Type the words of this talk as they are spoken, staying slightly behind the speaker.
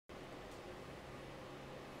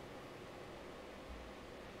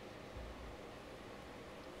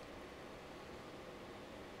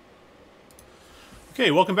Okay,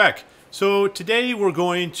 welcome back. So today we're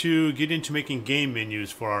going to get into making game menus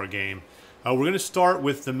for our game. We're going to start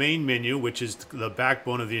with the main menu, which is the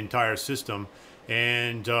backbone of the entire system.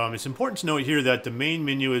 And it's important to note here that the main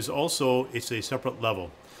menu is also, it's a separate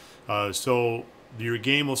level. So your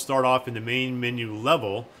game will start off in the main menu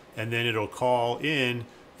level, and then it'll call in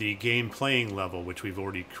the game playing level, which we've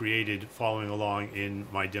already created following along in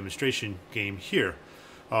my demonstration game here.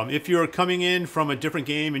 If you're coming in from a different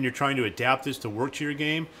game and you're trying to adapt this to work to your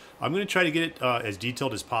game, I'm going to try to get it as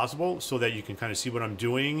detailed as possible so that you can kind of see what I'm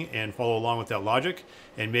doing and follow along with that logic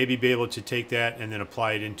and maybe be able to take that and then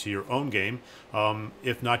apply it into your own game.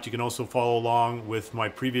 If not, you can also follow along with my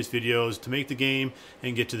previous videos to make the game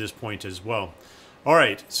and get to this point as well. All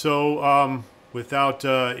right, so without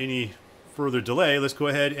any further delay, let's go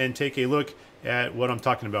ahead and take a look at what I'm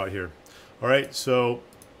talking about here. All right, so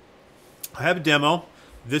I have a demo.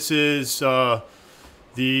 This is the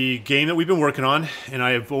game that we've been working on, and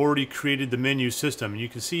I have already created the menu system. And you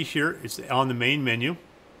can see here, it's on the main menu.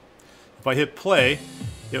 If I hit play,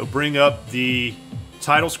 it will bring up the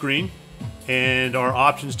title screen and our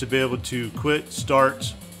options to be able to quit,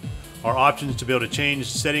 start, our options to be able to change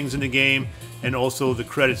settings in the game, and also the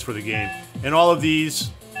credits for the game. And all of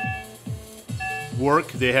these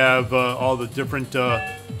work. They have all the different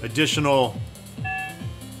additional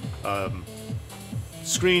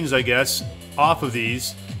screens, I guess, off of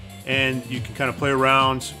these, and you can kind of play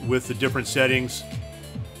around with the different settings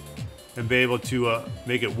and be able to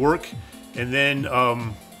make it work. And then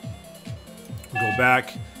go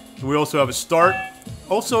back. We also have a start.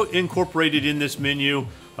 Also incorporated in this menu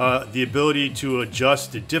the ability to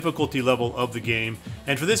adjust the difficulty level of the game.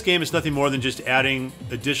 And for this game, it's nothing more than just adding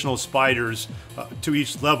additional spiders to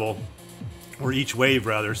each level, or each wave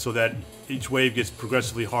rather, so that each wave gets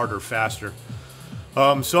progressively harder faster. So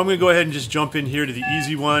I'm going to go ahead and just jump in here to the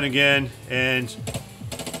easy one again, and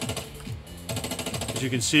as you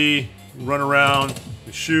can see, run around,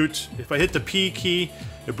 shoot. If I hit the P key,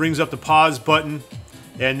 it brings up the pause button,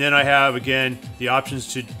 and then I have again the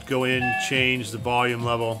options to go in, change the volume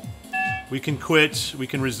level. We can quit, we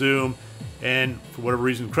can resume, and for whatever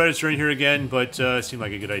reason credits are in here again, but it seemed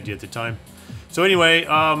like a good idea at the time. So anyway,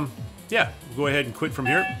 yeah, we'll go ahead and quit from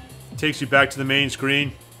here. It takes you back to the main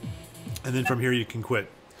screen. And then from here you can quit.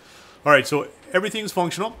 All right, so everything's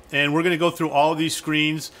functional, and we're going to go through all of these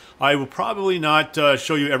screens. I will probably not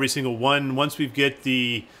show you every single one. Once we get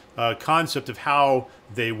the concept of how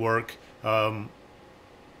they work,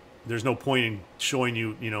 there's no point in showing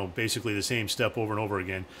you, basically the same step over and over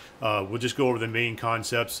again. We'll just go over the main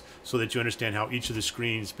concepts so that you understand how each of the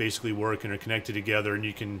screens basically work and are connected together, and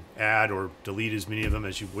you can add or delete as many of them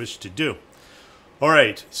as you wish to do. All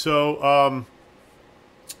right, so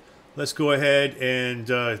let's go ahead and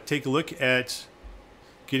take a look at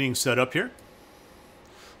getting set up here.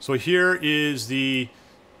 So here is the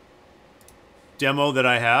demo that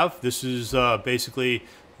I have. This is basically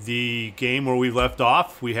the game where we left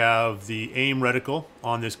off. We have the aim reticle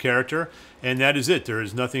on this character, and that is it. There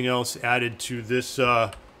is nothing else added to this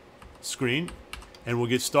screen, and we'll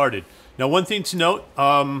get started. Now, one thing to note,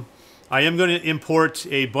 I am going to import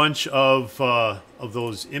a bunch of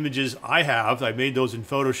those images I have. I made those in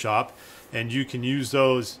Photoshop, and you can use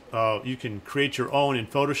those. You can create your own in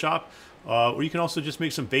Photoshop, or you can also just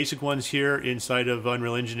make some basic ones here inside of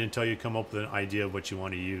Unreal Engine until you come up with an idea of what you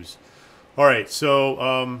want to use. All right,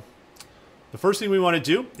 so the first thing we want to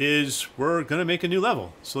do is we're going to make a new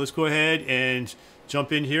level. So let's go ahead and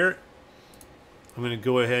jump in here. I'm going to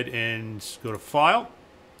go ahead and go to File,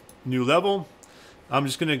 New Level. I'm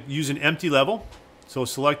just going to use an empty level. So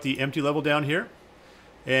select the empty level down here.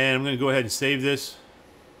 And I'm going to go ahead and save this.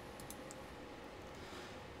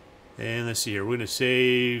 And let's see here. We're going to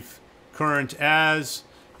save current as.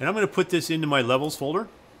 And I'm going to put this into my levels folder.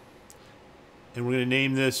 And we're going to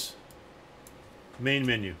name this main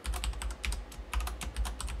menu.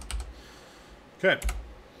 Okay.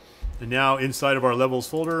 And now inside of our levels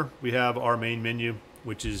folder, we have our main menu,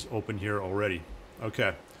 which is open here already.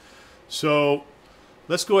 Okay. So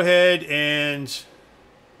let's go ahead and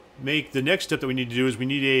make the next step that we need to do is we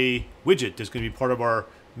need a widget that's going to be part of our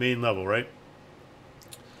main level, right?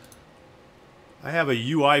 I have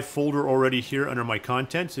a UI folder already here under my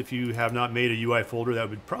contents. If you have not made a UI folder, that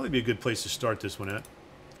would probably be a good place to start this one at.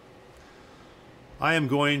 I am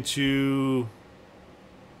going to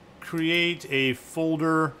create a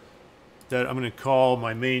folder that I'm going to call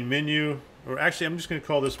my main menu, or actually I'm just going to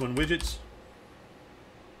call this one widgets.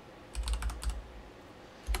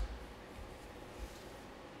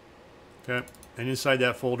 Okay, and inside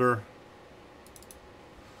that folder,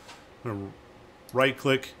 I'm going to right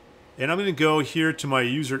click And I'm going to go here to my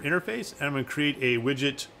user interface, and I'm going to create a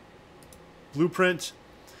widget blueprint,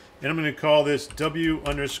 and I'm going to call this W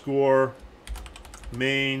underscore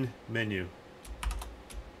main menu.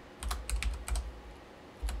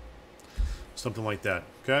 Something like that,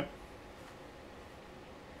 okay?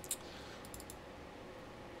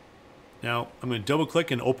 Now, I'm going to double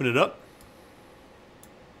click and open it up.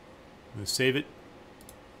 I'm going to save it.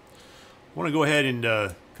 I want to go ahead and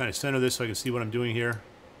kind of center this so I can see what I'm doing here.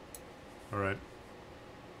 All right.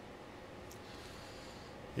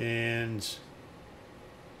 And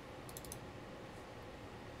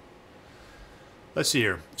let's see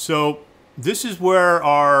here. So this is where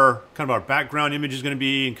our kind of our background image is going to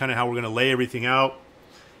be, and kind of how we're going to lay everything out.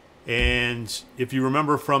 And if you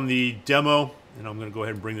remember from the demo, and I'm going to go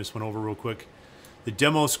ahead and bring this one over real quick. The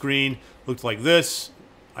demo screen looked like this.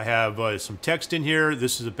 I have some text in here.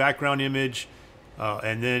 This is a background image,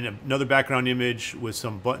 and then another background image with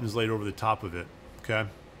some buttons laid over the top of it. Okay.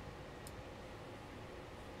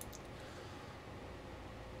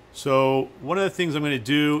 So one of the things I'm going to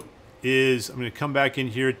do is I'm going to come back in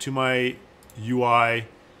here to my UI.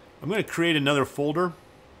 I'm going to create another folder,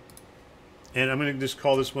 and I'm going to just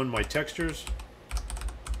call this one my textures.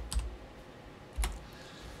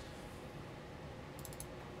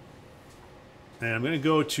 And I'm going to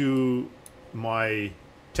go to my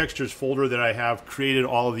textures folder that I have created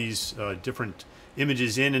all of these different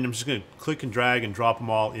images in, and I'm just going to click and drag and drop them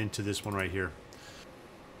all into this one right here.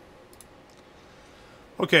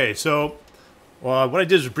 Okay, so what I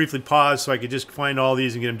did is briefly pause so I could just find all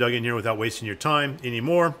these and get them dug in here without wasting your time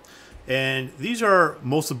anymore. And these are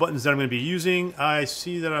most of the buttons that I'm going to be using. I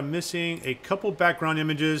see that I'm missing a couple background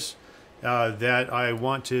images that I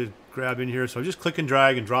want to grab in here, so I just click and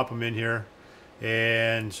drag and drop them in here.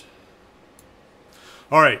 And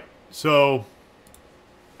all right, so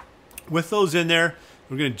with those in there,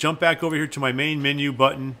 we're going to jump back over here to my main menu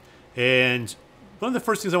button, and one of the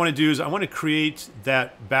first things I want to do is I want to create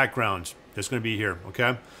that background that's going to be here.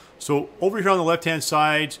 Okay, so over here on the left hand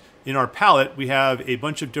side in our palette, we have a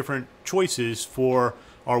bunch of different choices for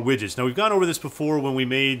our widgets. Now, we've gone over this before when we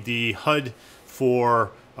made the HUD for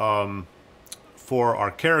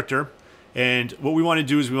our character, and what we want to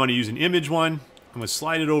do is we want to use an image one. I'm going to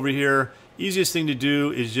slide it over here. Easiest thing to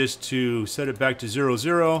do is just to set it back to 0,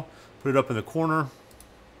 0, put it up in the corner.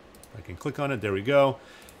 I can click on it, there we go.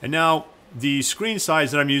 And now the screen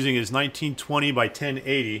size that I'm using is 1920 by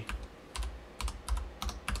 1080.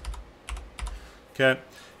 Okay,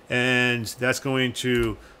 and that's going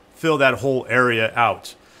to fill that whole area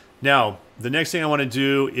out. Now, the next thing I want to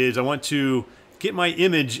do is I want to get my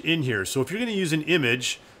image in here. So if you're going to use an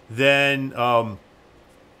image, then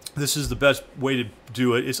this is the best way to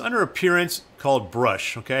do it. It's under appearance called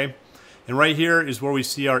brush, okay? And right here is where we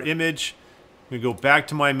see our image. I'm going to go back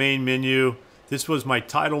to my main menu. This was my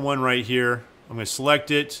title one right here. I'm going to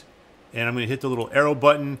select it, and I'm going to hit the little arrow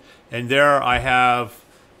button, and there I have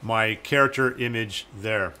my character image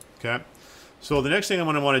there, okay? So the next thing I'm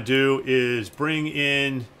going to want to do is bring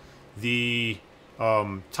in the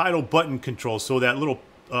title button control, so that little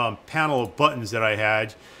panel of buttons that I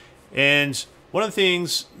had. And one of the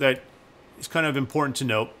things that is kind of important to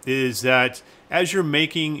note is that as you're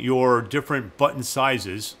making your different button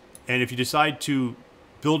sizes, and if you decide to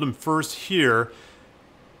build them first here,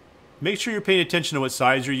 make sure you're paying attention to what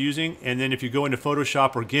size you're using, and then if you go into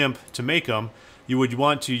Photoshop or GIMP to make them, you would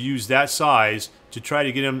want to use that size to try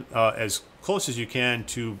to get them as close as you can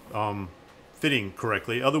to fitting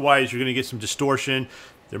correctly. Otherwise, you're going to get some distortion.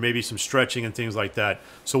 There may be some stretching and things like that.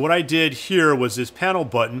 So what I did here was this panel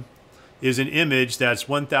button is an image that's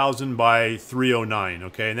 1000 by 309,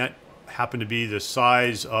 okay? And that happened to be the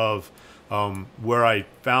size of where I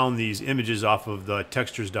found these images off of the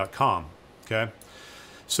textures.com, okay?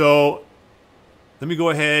 So let me go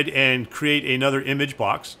ahead and create another image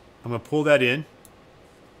box. I'm going to pull that in,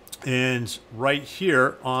 and right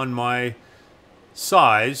here on my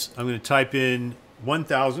size, I'm going to type in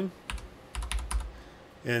 1000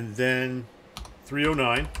 and then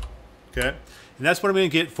 309, okay? And that's what I'm going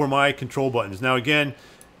to get for my control buttons. Now again,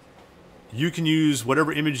 you can use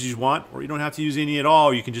whatever images you want, or you don't have to use any at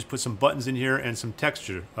all. You can just put some buttons in here and some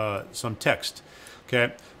texture, some text.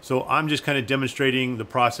 Okay, so I'm just kind of demonstrating the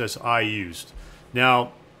process I used.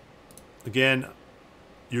 Now, again,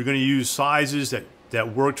 you're going to use sizes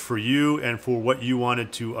that worked for you and for what you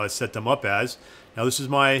wanted to set them up as. Now this is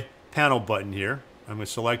my panel button here. I'm going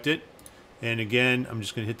to select it, and again, I'm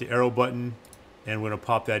just going to hit the arrow button, and we're going to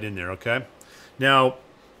pop that in there. Okay. Now,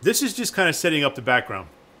 this is just kind of setting up the background.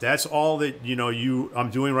 That's all that I'm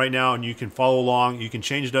doing right now, and you can follow along. You can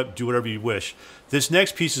change it up, do whatever you wish. This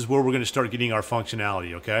next piece is where we're going to start getting our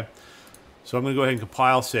functionality, okay? So I'm going to go ahead and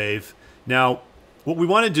compile save. Now, what we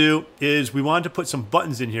want to do is we want to put some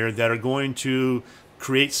buttons in here that are going to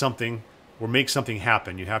create something or make something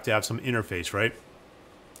happen. You have to have some interface, right?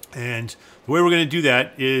 And the way we're going to do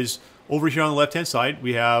that is over here on the left-hand side,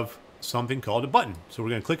 we have something called a button. So we're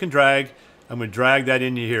going to click and drag. I'm going to drag that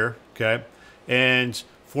into here, okay? And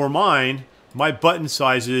for mine, my button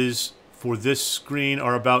sizes for this screen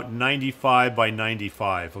are about 95 by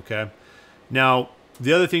 95, okay? Now,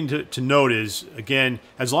 the other thing to note is, again,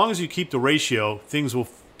 as long as you keep the ratio, things will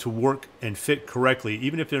to work and fit correctly,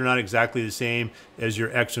 even if they're not exactly the same as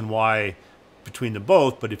your X and Y between the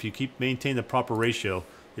both, but if you maintain the proper ratio,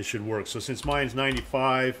 it should work. So since mine's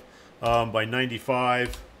 95 by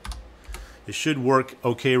 95, it should work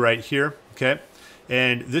okay right here, okay?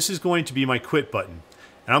 And this is going to be my quit button.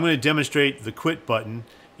 And I'm going to demonstrate the quit button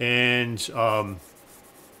and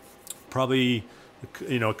probably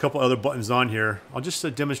a couple other buttons on here. I'll just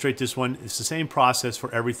demonstrate this one. It's the same process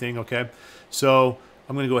for everything, okay? So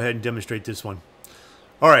I'm going to go ahead and demonstrate this one.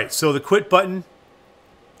 All right, so the quit button,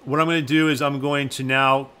 what I'm going to do is I'm going to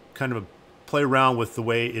now kind of play around with the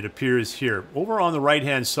way it appears here. Over on the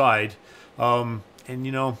right-hand side, and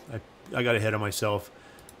I got ahead of myself.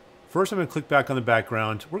 First, I'm going to click back on the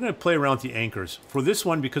background. We're going to play around with the anchors. For this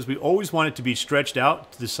one, because we always want it to be stretched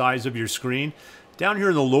out to the size of your screen, down here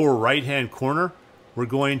in the lower right-hand corner, we're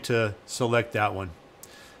going to select that one.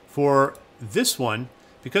 For this one,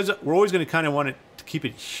 because we're always going to kind of want it to keep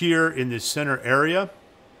it here in the center area,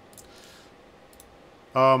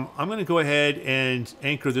 I'm going to go ahead and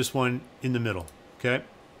anchor this one in the middle, okay?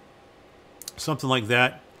 Something like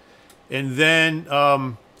that. And then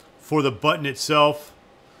for the button itself,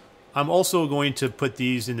 I'm also going to put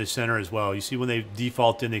these in the center as well. You see when they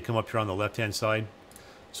default in, they come up here on the left-hand side.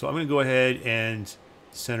 So I'm going to go ahead and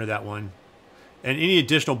center that one. And any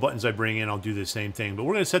additional buttons I bring in, I'll do the same thing. But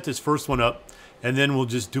we're going to set this first one up, and then we'll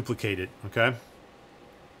just duplicate it, okay?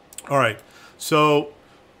 All right, so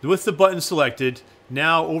with the button selected,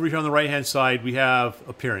 now over here on the right-hand side, we have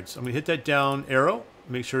appearance. I'm going to hit that down arrow,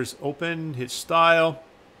 make sure it's open, hit style.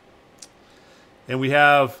 And we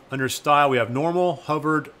have, under style, we have normal,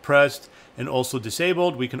 hovered, pressed, and also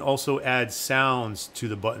disabled. We can also add sounds to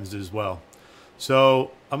the buttons as well.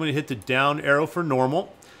 So I'm going to hit the down arrow for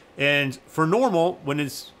normal. And for normal, when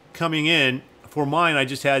it's coming in, for mine, I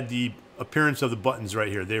just had the appearance of the buttons right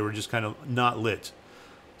here. They were just kind of not lit.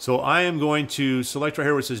 So I am going to select right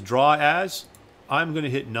here where it says draw as. I'm going to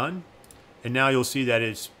hit none. And now you'll see that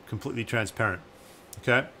it's completely transparent.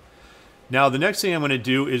 Okay? Now the next thing I'm going to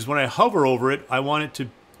do is when I hover over it, I want it to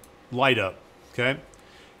light up. Okay?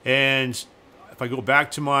 And if I go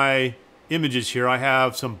back to my images here, I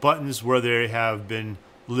have some buttons where they have been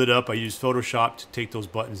lit up. I use Photoshop to take those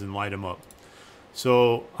buttons and light them up.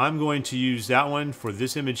 So I'm going to use that one for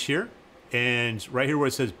this image here. And right here where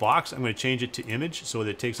it says box, I'm going to change it to image so that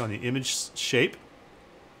it takes on the image shape.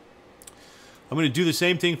 I'm going to do the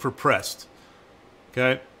same thing for pressed.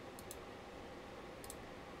 Okay.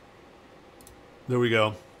 There we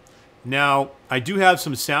go. Now, I do have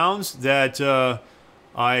some sounds that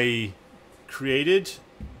I created,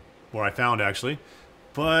 or I found actually,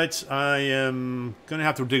 but I am going to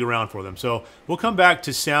have to dig around for them. So we'll come back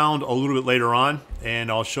to sound a little bit later on,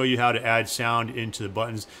 and I'll show you how to add sound into the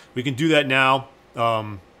buttons. We can do that now,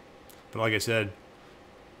 but like I said,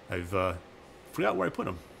 I've forgot where I put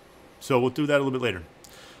them. So we'll do that a little bit later.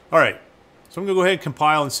 All right, so I'm going to go ahead and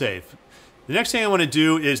compile and save. The next thing I want to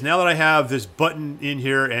do is, now that I have this button in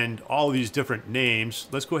here and all of these different names,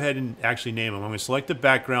 let's go ahead and actually name them. I'm going to select the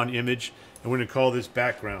background image, and we're going to call this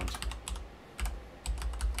background.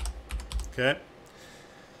 Okay.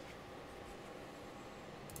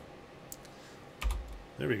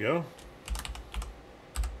 There we go.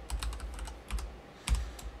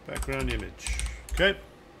 Background image. Okay.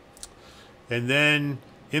 And then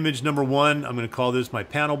image number 1, I'm going to call this my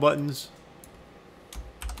panel buttons.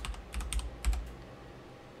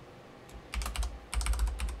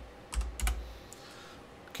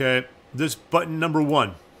 Okay. This button number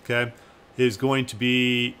 1, okay, is going to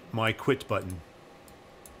be my quit button.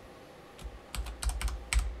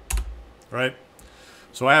 Right?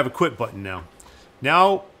 So I have a quit button now.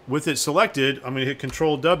 Now, with it selected, I'm going to hit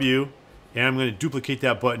Control W, and I'm going to duplicate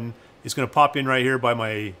that button. It's going to pop in right here by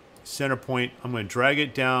my center point. I'm going to drag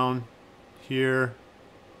it down here,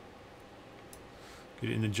 get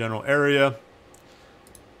it in the general area,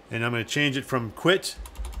 and I'm going to change it from quit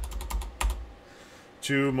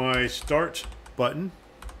to my start button.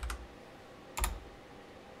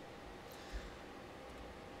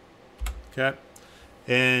 Okay,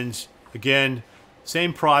 and again,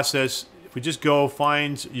 same process. If we just go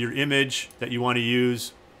find your image that you want to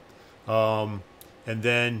use, And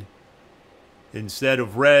then instead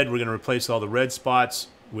of red, we're going to replace all the red spots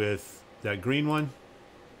with that green one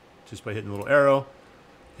just by hitting the little arrow.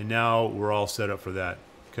 And now we're all set up for that.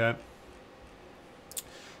 Okay.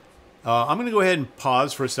 I'm going to go ahead and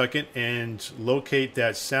pause for a second and locate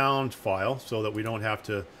that sound file so that we don't have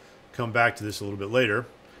to come back to this a little bit later.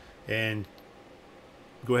 And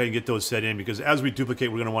go ahead and get those set in, because as we duplicate,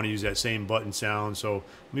 we're going to want to use that same button sound. So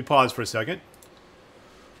let me pause for a second.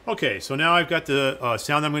 Okay, so now I've got the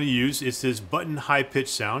sound I'm going to use. It's this button high-pitched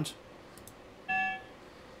sound.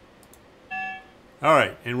 All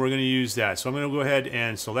right, and we're going to use that. So I'm going to go ahead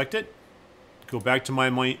and select it. Go back to my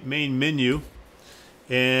main menu.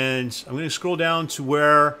 And I'm going to scroll down to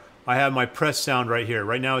where I have my press sound right here.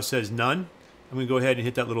 Right now it says none. I'm going to go ahead and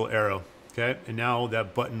hit that little arrow. Okay, and now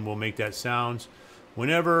that button will make that sound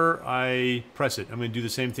whenever I press it. I'm going to do the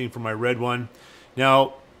same thing for my red one.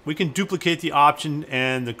 Now, we can duplicate the option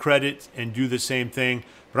and the credit and do the same thing.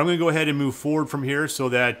 But I'm going to go ahead and move forward from here so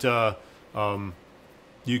that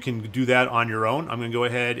you can do that on your own. I'm going to go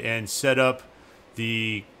ahead and set up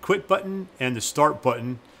the quit button and the start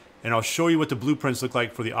button. And I'll show you what the blueprints look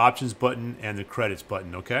like for the options button and the credits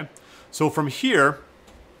button, okay? So from here,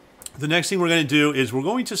 the next thing we're going to do is we're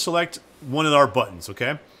going to select one of our buttons,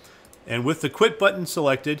 okay? And with the quit button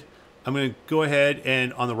selected, I'm going to go ahead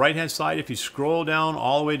and on the right-hand side, if you scroll down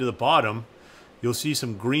all the way to the bottom, you'll see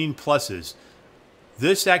some green pluses.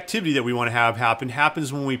 This activity that we want to have happen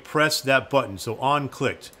happens when we press that button, so on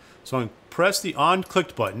clicked. So I'm going to press the on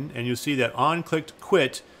clicked button, and you'll see that on clicked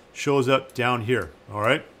quit shows up down here, all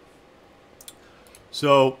right?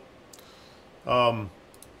 So the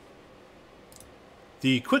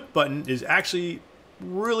quit button is actually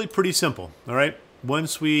really pretty simple, all right?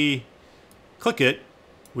 Once we click it,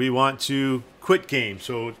 we want to quit game.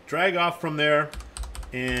 So drag off from there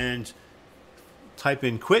and type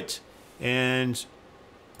in quit and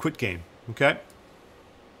quit game, okay?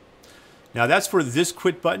 Now that's for this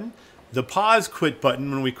quit button. The pause quit button,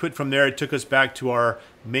 when we quit from there, it took us back to our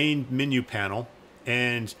main menu panel,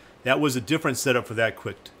 and that was a different setup for that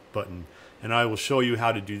quit button. And I will show you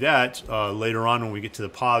how to do that later on when we get to the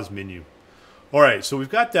pause menu. All right, so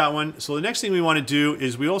we've got that one. So the next thing we want to do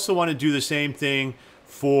is we also want to do the same thing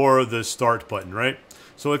for the start button, right?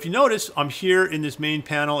 So if you notice, I'm here in this main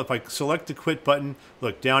panel. If I select the quit button,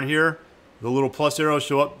 look down here, the little plus arrows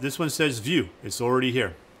show up. This one says view. It's already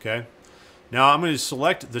here, okay? Now I'm going to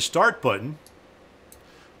select the start button,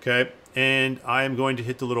 okay? And I am going to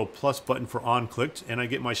hit the little plus button for on clicked, and I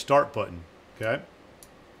get my start button, okay?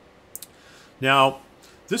 Now,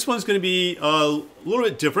 this one's going to be a little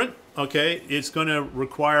bit different, okay? It's going to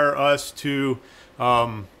require us to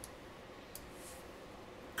call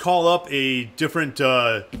up a different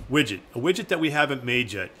widget, a widget that we haven't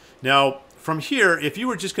made yet. Now, from here, if you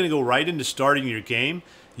were just going to go right into starting your game,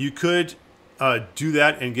 you could do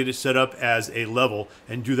that and get it set up as a level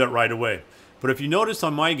and do that right away. But if you notice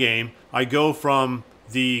on my game, I go from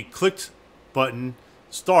the clicked button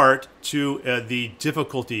start to the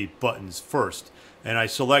difficulty buttons first. And I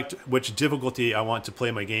select which difficulty I want to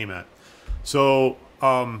play my game at. So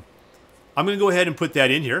I'm going to go ahead and put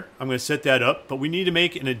that in here. I'm going to set that up. But we need to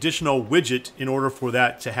make an additional widget in order for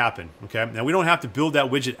that to happen. Okay. Now we don't have to build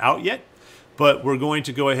that widget out yet, but we're going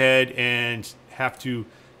to go ahead and have to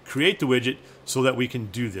create the widget so that we can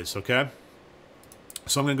do this. Okay.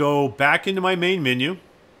 So I'm going to go back into my main menu,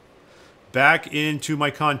 back into my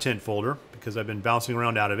content folder, because I've been bouncing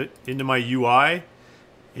around out of it, into my UI,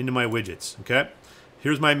 into my widgets, okay?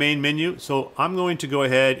 Here's my main menu. So I'm going to go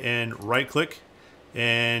ahead and right click,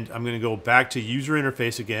 and I'm going to go back to user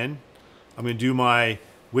interface again. I'm going to do my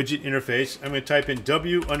widget interface. I'm going to type in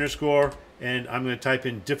W underscore, and I'm going to type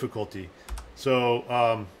in difficulty.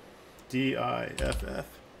 So D-I-F-F.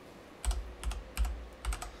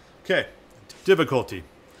 Okay. Difficulty.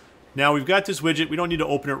 Now we've got this widget. We don't need to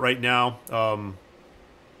open it right now,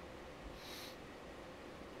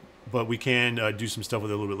 but we can do some stuff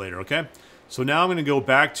with it a little bit later, okay? So now I'm going to go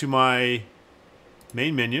back to my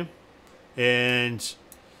main menu, and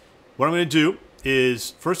what I'm going to do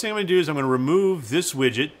is, first thing I'm going to do is I'm going to remove this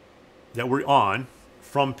widget that we're on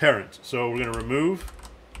from parent. So we're going to remove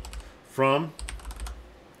from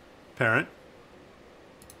parent,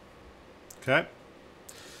 okay?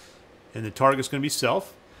 And the target's going to be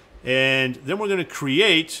self. And then we're going to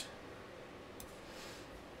create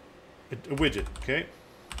a widget, okay?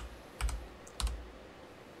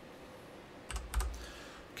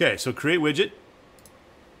 Okay, so create widget.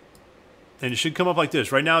 And it should come up like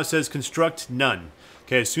this. Right now it says construct none.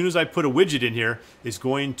 Okay, as soon as I put a widget in here, it's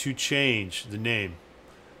going to change the name.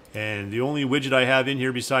 And the only widget I have in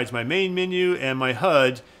here besides my main menu and my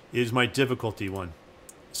HUD is my difficulty one.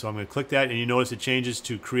 So I'm going to click that, and you notice it changes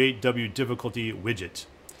to Create W Difficulty Widget.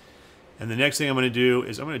 And the next thing I'm going to do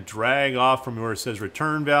is I'm going to drag off from where it says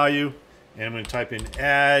return value, and I'm going to type in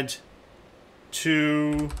add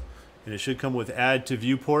to, and it should come with add to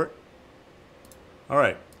viewport. All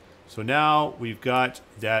right, so now we've got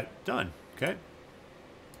that done, okay?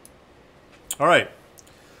 All right,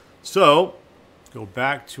 so go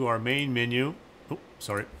back to our main menu. Oh,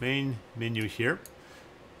 sorry, main menu here.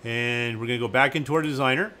 And we're going to go back into our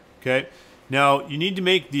designer, okay? Now, you need to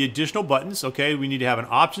make the additional buttons, okay? We need to have an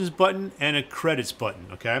options button and a credits button,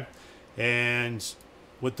 okay? And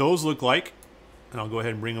what those look like, and I'll go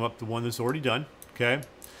ahead and bring them up to one that's already done, okay?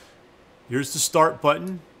 Here's the start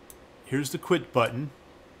button. Here's the quit button.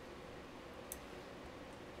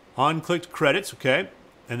 On-clicked credits, okay?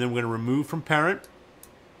 And then we're going to remove from parent.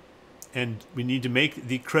 And we need to make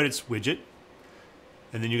the credits widget.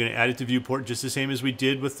 And then you're going to add it to viewport just the same as we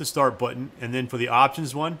did with the start button. And then for the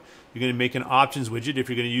options one, you're going to make an options widget if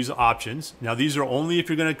you're going to use options. Now these are only if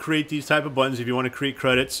you're going to create these type of buttons, if you want to create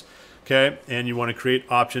credits, okay? And you want to create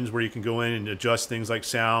options where you can go in and adjust things like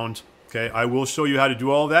sound, okay? I will show you how to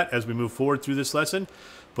do all of that as we move forward through this lesson.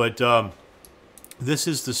 But this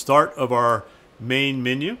is the start of our main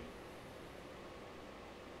menu.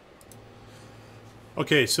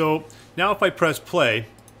 Okay, so now if I press play,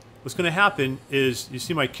 what's going to happen is you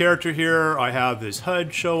see my character here. I have this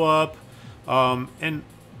HUD show up and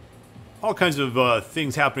all kinds of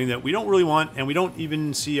things happening that we don't really want, and we don't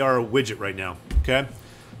even see our widget right now, okay?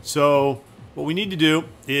 So what we need to do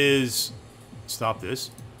is stop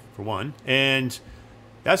this for one, and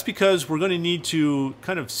that's because we're going to need to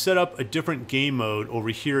kind of set up a different game mode over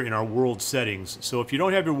here in our world settings. So if you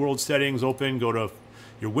don't have your world settings open, go to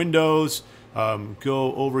your Windows,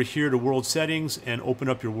 go over here to world settings and open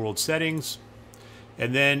up your world settings.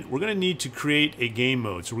 And then we're going to need to create a game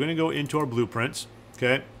mode. So we're going to go into our blueprints,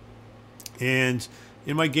 okay? And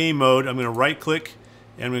in my game mode, I'm going to right click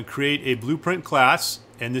and I'm going to create a blueprint class,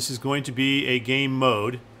 and this is going to be a game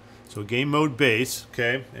mode. So game mode base,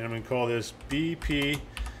 okay? And I'm going to call this BP,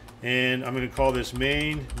 and I'm going to call this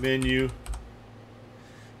main menu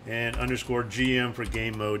and underscore GM for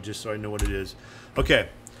game mode, just so I know what it is. Okay,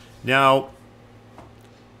 now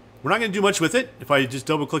we're not going to do much with it. If I just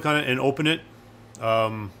double click on it and open it,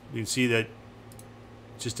 you can see that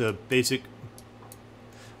it's just a basic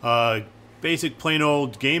plain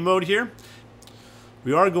old game mode here.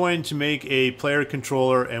 We are going to make a player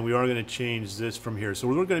controller, and we are going to change this from here. So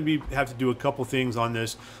we're going to have to do a couple things on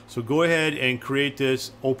this. So go ahead and create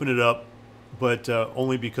this, open it up, but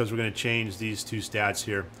only because we're going to change these two stats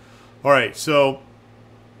here. All right, so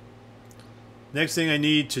next thing I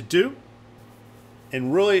need to do,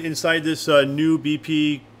 and really inside this new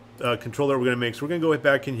BP controller we're going to make, so we're going to go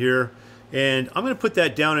back in here, and I'm going to put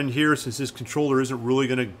that down in here since this controller isn't really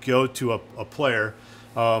going to go to a player.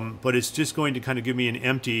 But it's just going to kind of give me an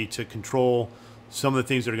empty to control some of the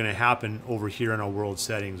things that are going to happen over here in our world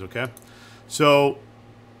settings, okay? So,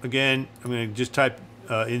 again, I'm going to just type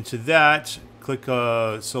into that, click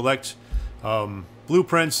select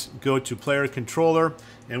blueprints, go to player controller,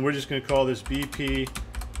 and we're just going to call this BP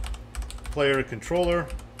player controller,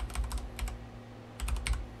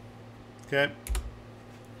 okay?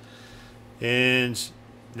 And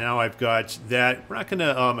now I've got that. We're not going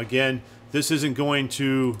to, again, this isn't going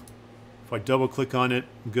to, if I double click on it,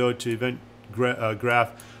 go to event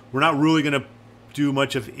graph, we're not really going to do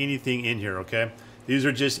much of anything in here, okay? These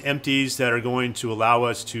are just empties that are going to allow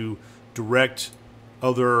us to direct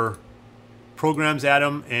other programs at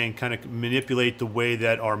them and kind of manipulate the way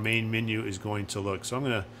that our main menu is going to look. So I'm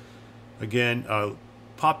going to, again,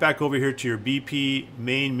 pop back over here to your BP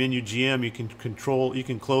main menu GM. You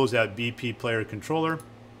can close that BP player controller.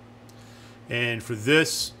 And for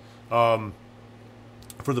this, for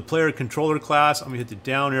the player controller class, I'm going to hit the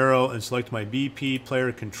down arrow and select my BP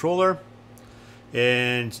player controller.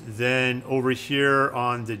 And then over here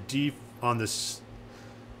on the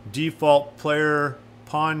default player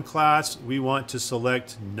pawn class, we want to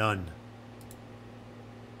select none.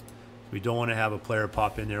 We don't want to have a player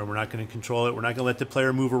pop in there. We're not going to control it. We're not going to let the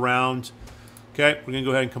player move around. Okay, we're going to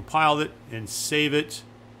go ahead and compile it and save it.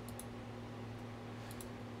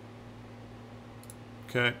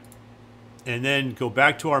 Okay, and then go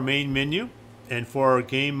back to our main menu, and for our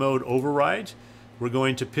game mode override, we're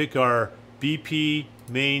going to pick our BP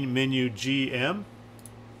main menu GM.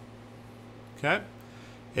 Okay,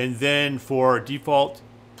 and then for our default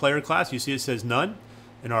player class, you see it says none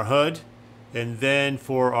in our HUD, and then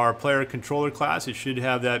for our player controller class, it should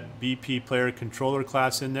have that BP player controller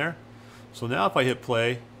class in there. So now if I hit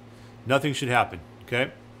play, nothing should happen.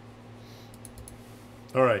 Okay.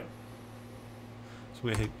 All right. So I'm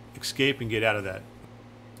going to hit escape and get out of that.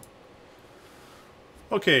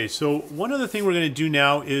 Okay, so one other thing we're going to do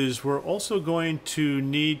now is we're also going to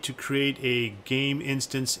need to create a game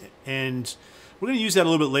instance, and we're going to use that a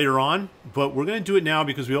little bit later on, but we're going to do it now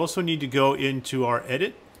because we also need to go into our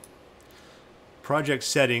edit, project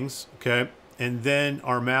settings, okay, and then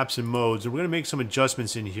our maps and modes, and we're going to make some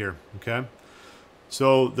adjustments in here, okay.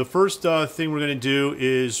 So the first thing we're going to do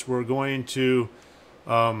is we're going to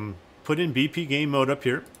put in BP game mode up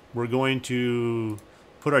here. We're going to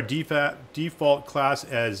put our default class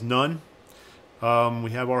as none.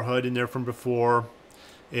 We have our HUD in there from before.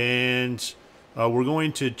 And we're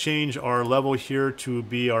going to change our level here to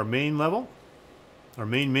be our main level, our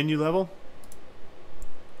main menu level.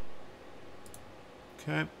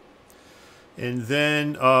 Okay. And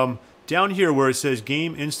then down here where it says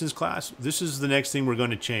game instance class, this is the next thing we're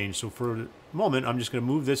going to change. So for the moment, I'm just going to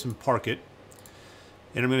move this and park it.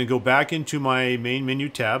 And I'm going to go back into my main menu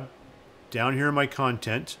tab, down here in my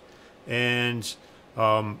content, and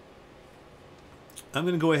I'm going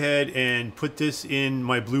to go ahead and put this in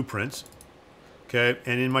my blueprints, okay,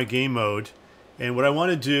 and in my game mode. And what I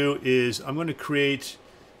want to do is I'm going to create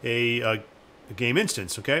a game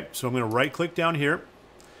instance, okay. So I'm going to right click down here,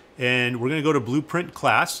 and we're going to go to blueprint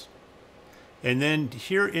class, and then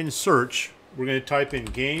here in search we're going to type in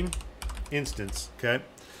game instance, okay.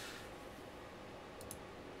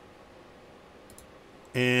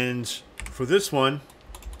 And for this one,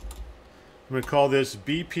 I'm going to call this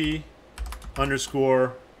BP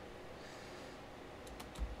underscore,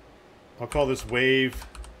 I'll call this wave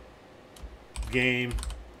game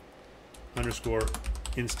underscore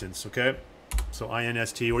instance, okay? So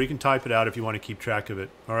INST, or you can type it out if you want to keep track of it,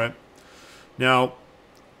 all right? Now,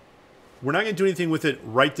 we're not going to do anything with it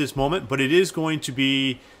right this moment, but it is going to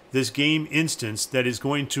be this game instance that is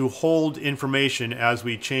going to hold information as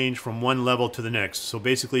we change from one level to the next. So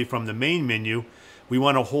basically from the main menu, we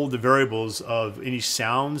want to hold the variables of any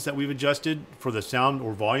sounds that we've adjusted for the sound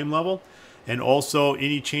or volume level, and also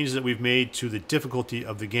any changes that we've made to the difficulty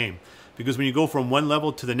of the game. Because when you go from one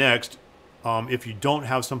level to the next, if you don't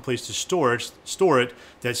have some place to store it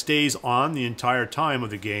that stays on the entire time of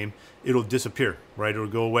the game, it'll disappear, right? It'll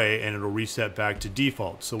go away and it'll reset back to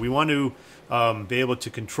default. So we want to be able to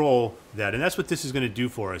control that, and that's what this is going to do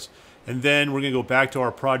for us. And then we're going to go back to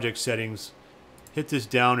our project settings, hit this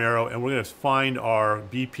down arrow, and we're going to find our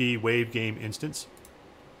BP wave game instance.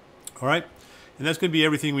 All right, and that's going to be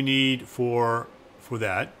everything we need for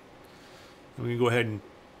that. And we can go ahead and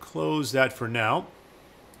close that for now.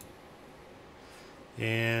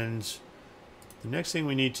 And the next thing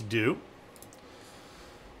we need to do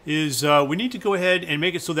is we need to go ahead and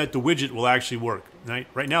make it so that the widget will actually work.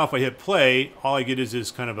 Right now, if I hit play, all I get is this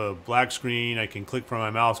kind of a black screen. I can click from my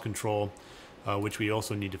mouse control, which we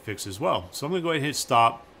also need to fix as well. So I'm going to go ahead and hit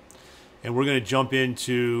stop, and we're going to jump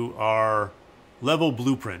into our level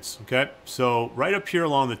blueprints. Okay, so right up here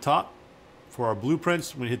along the top for our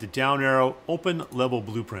blueprints, I'm going to hit the down arrow, open level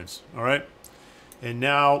blueprints. All right, and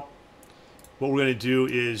now what we're going to do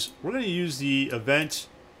is we're going to use the event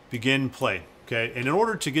begin play. Okay, and in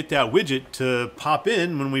order to get that widget to pop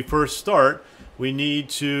in when we first start, we need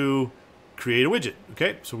to create a widget.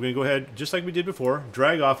 Okay, so we're going to go ahead, just like we did before,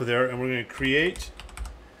 drag off of there, and we're going to create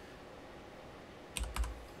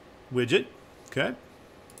widget. Okay,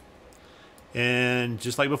 and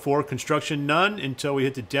just like before, construction none until we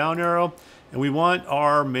hit the down arrow, and we want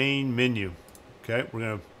our main menu. Okay, we're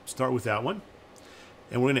going to start with that one,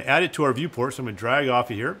 and we're going to add it to our viewport. So I'm going to drag off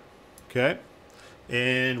of here. Okay,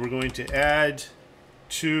 and we're going to add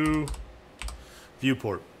to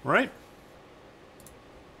viewport. All right.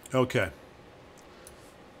 Okay.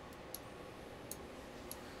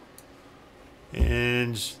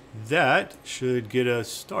 And that should get us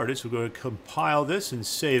started. So we're going to compile this and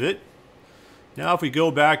save it. Now if we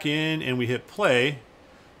go back in and we hit play,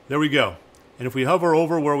 there we go. And if we hover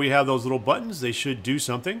over where we have those little buttons, they should do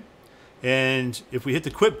something. And if we hit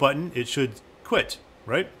the quit button, it should quit,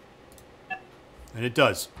 right? And it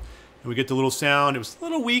does. And we get the little sound. It was a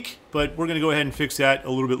little weak, but we're going to go ahead and fix that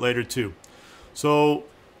a little bit later too. So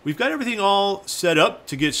we've got everything all set up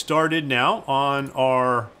to get started now on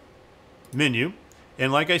our menu.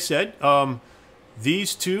 And like I said,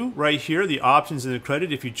 these two right here, the options and the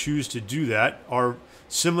credit, if you choose to do that, are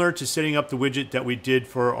similar to setting up the widget that we did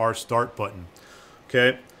for our start button.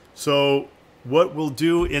 Okay, so what we'll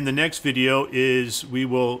do in the next video is we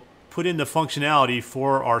will put in the functionality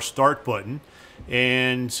for our start button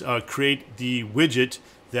and create the widget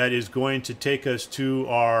that is going to take us to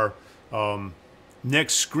our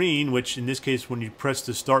next screen, which in this case, when you press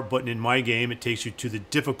the start button in my game, it takes you to the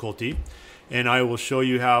difficulty. and I will show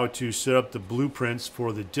you how to set up the blueprints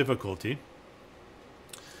for the difficulty.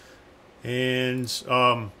 And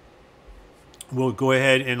we'll go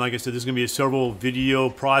ahead and, like I said, this is going to be a several video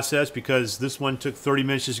process because this one took 30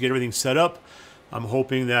 minutes just to get everything set up. I'm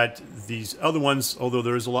hoping that these other ones, although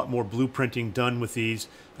there is a lot more blueprinting done with these,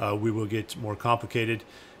 we will get more complicated.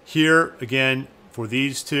 Here, again, for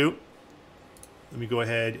these two, let me go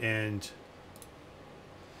ahead and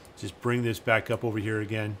just bring this back up over here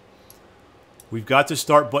again. We've got the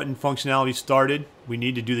start button functionality started. We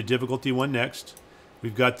need to do the difficulty one next.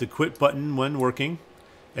 We've got the quit button one working.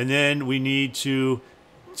 And then we need to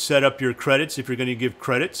set up your credits if you're going to give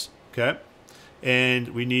credits. Okay. And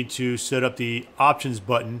we need to set up the options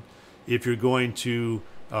button if you're going to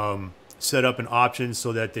set up an option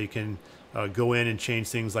so that they can go in and change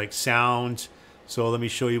things like sound. So let me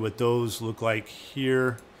show you what those look like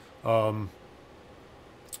here. I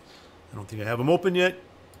don't think I have them open yet.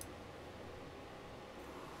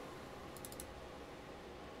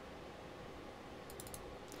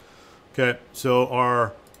 Okay, so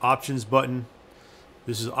our options button,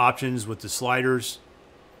 this is options with the sliders.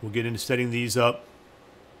 We'll get into setting these up.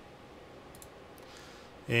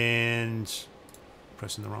 And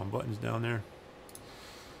pressing the wrong buttons down there.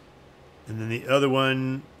 And then the other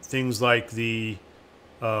one, things like the,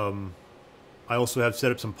 I also have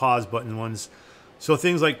set up some pause button ones. So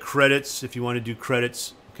things like credits, if you want to do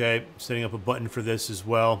credits, okay, setting up a button for this as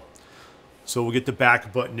well. So we'll get the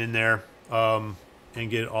back button in there and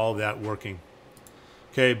get all of that working.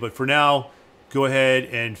 Okay, but for now, go ahead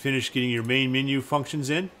and finish getting your main menu functions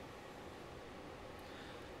in.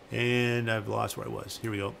 And I've lost where I was.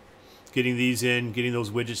 Here we go. Getting these in, getting those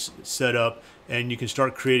widgets set up, and you can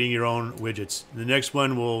start creating your own widgets. The next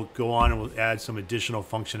one will go on and we'll add some additional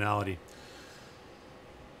functionality.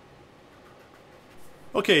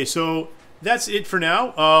 Okay, so that's it for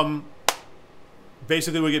now.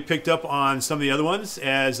 Basically, we'll get picked up on some of the other ones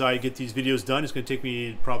as I get these videos done. It's going to take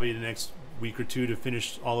me probably the next week or two to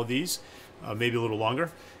finish all of these, maybe a little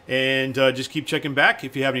longer. And just keep checking back.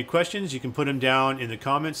 If you have any questions, you can put them down in the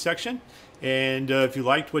comments section. And if you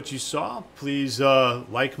liked what you saw, please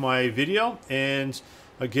like my video. And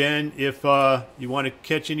again, if you want to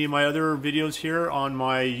catch any of my other videos here on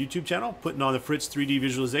my YouTube channel, putting on the Fritz 3D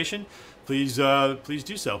visualization, please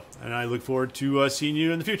do so. And I look forward to seeing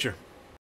you in the future.